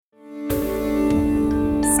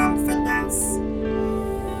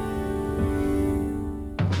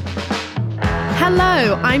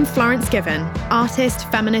Hello, I'm Florence Given, artist,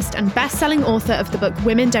 feminist, and best-selling author of the book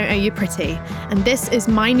Women Don't Owe You Pretty, and this is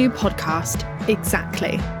my new podcast,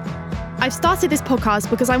 Exactly. I've started this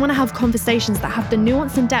podcast because I want to have conversations that have the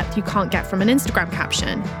nuance and depth you can't get from an Instagram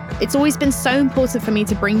caption. It's always been so important for me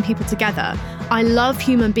to bring people together. I love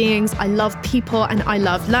human beings, I love people, and I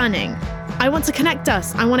love learning. I want to connect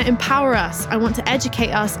us, I want to empower us, I want to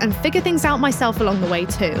educate us and figure things out myself along the way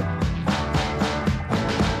too.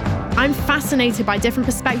 I'm fascinated by different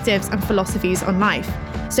perspectives and philosophies on life.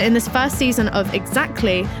 So in this first season of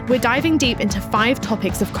Exactly, we're diving deep into 5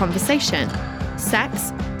 topics of conversation: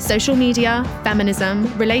 sex, social media,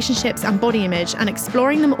 feminism, relationships, and body image, and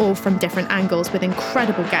exploring them all from different angles with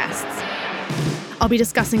incredible guests. I'll be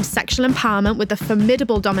discussing sexual empowerment with the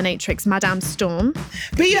formidable dominatrix Madame Storm.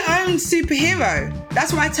 Be your own superhero.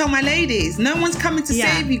 That's what I tell my ladies. No one's coming to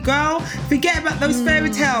save you, girl. Forget about those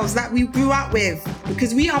fairy tales that we grew up with,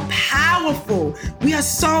 because we are powerful. We are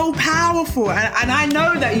so powerful. And I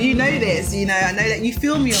know that you know this. I know that you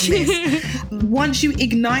feel me on this. Once you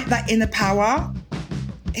ignite that inner power,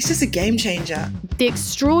 it's just a game changer. The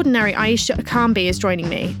extraordinary Aisha Akambi is joining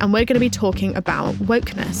me, and we're going to be talking about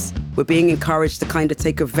wokeness. We're being encouraged to kind of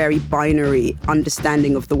take a very binary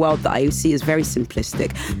understanding of the world that I see as very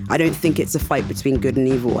simplistic. I don't think it's a fight between good and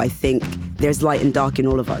evil. I think there's light and dark in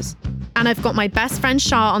all of us. And I've got my best friend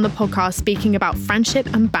Shah on the podcast speaking about friendship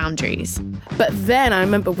and boundaries. But then I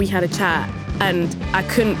remember we had a chat and I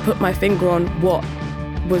couldn't put my finger on what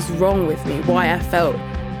was wrong with me, why I felt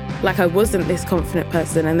like I wasn't this confident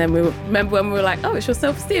person. And then remember when we were like, oh, it's your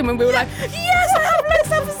self-esteem. And we were like, yes, I have low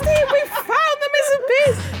self-esteem. We found the missing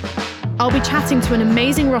piece. I'll be chatting to an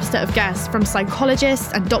amazing roster of guests, from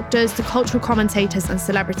psychologists and doctors to cultural commentators and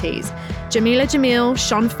celebrities. Jamila Jamil,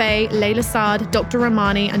 Sean Fay, Layla Saad, Dr.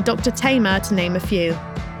 Ramani, and Dr. Tamer, to name a few.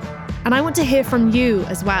 And I want to hear from you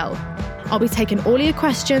as well. I'll be taking all your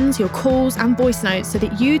questions, your calls, and voice notes so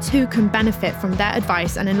that you too can benefit from their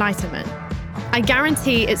advice and enlightenment. I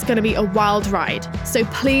guarantee it's going to be a wild ride, so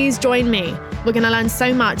please join me. We're going to learn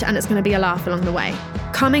so much, and it's going to be a laugh along the way.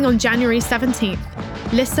 Coming on January 17th.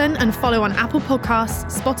 Listen and follow on Apple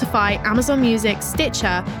Podcasts, Spotify, Amazon Music,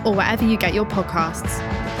 Stitcher, or wherever you get your podcasts.